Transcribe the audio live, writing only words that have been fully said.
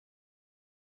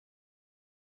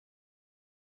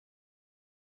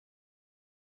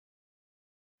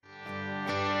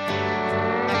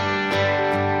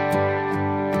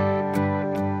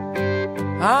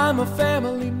I'm a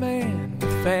family man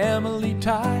with family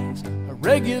ties, a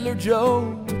regular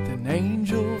Joe with an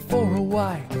angel for a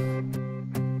wife.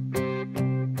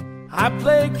 I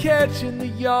play catch in the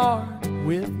yard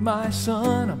with my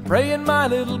son. I'm praying my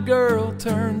little girl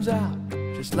turns out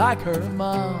just like her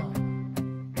mom.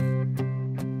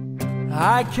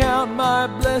 I count my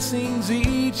blessings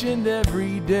each and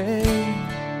every day,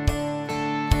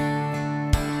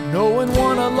 knowing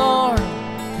one alarm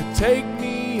could take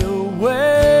me away.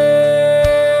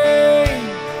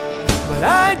 But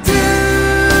I do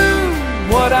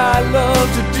what I love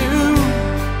to do.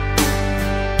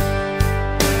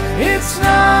 It's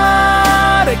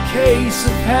not a case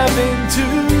of having to.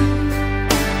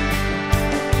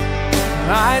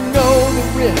 I know the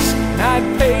risk and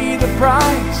I'd pay the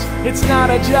price. It's not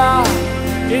a job,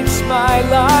 it's my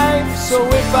life. So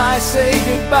if I say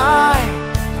goodbye,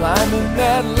 climbing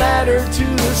that ladder to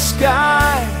the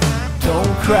sky,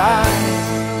 don't cry.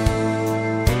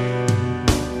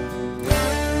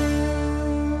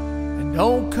 And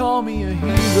don't call me a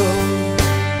hero.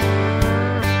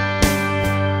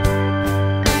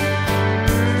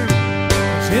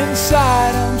 'Cause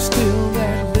inside I'm still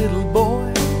that little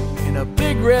boy in a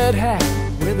big red hat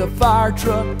with a fire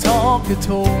truck Tonka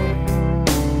toy.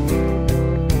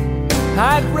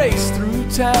 I'd race through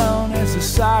town as the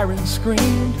siren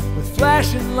screamed. With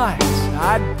flashing lights,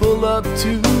 I'd pull up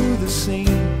to the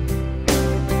scene,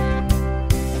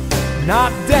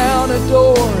 knock down a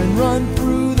door and run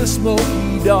through the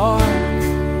smoky dark,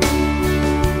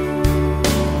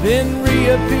 then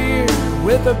reappear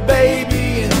with a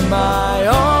baby in my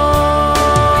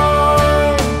arms.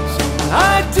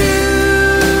 I do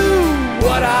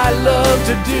what I love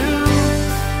to do,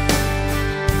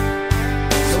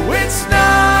 so it's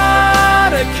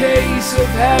not a case of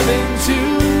having to.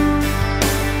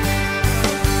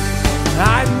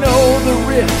 I know the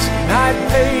risk and I'd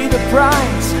pay the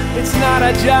price. It's not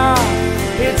a job,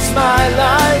 it's my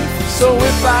life. So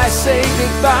if I say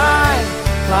goodbye,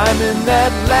 climbing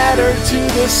that ladder to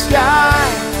the sky,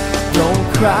 don't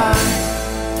cry.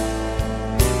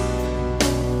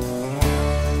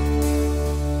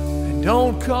 And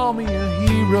don't call me a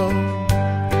hero.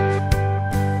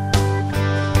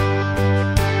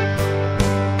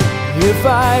 If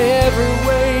I ever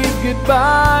wave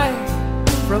goodbye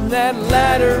from that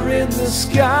ladder in the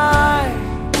sky,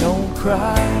 don't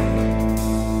cry.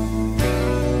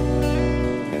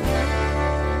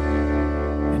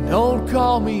 And don't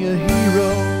call me a hero.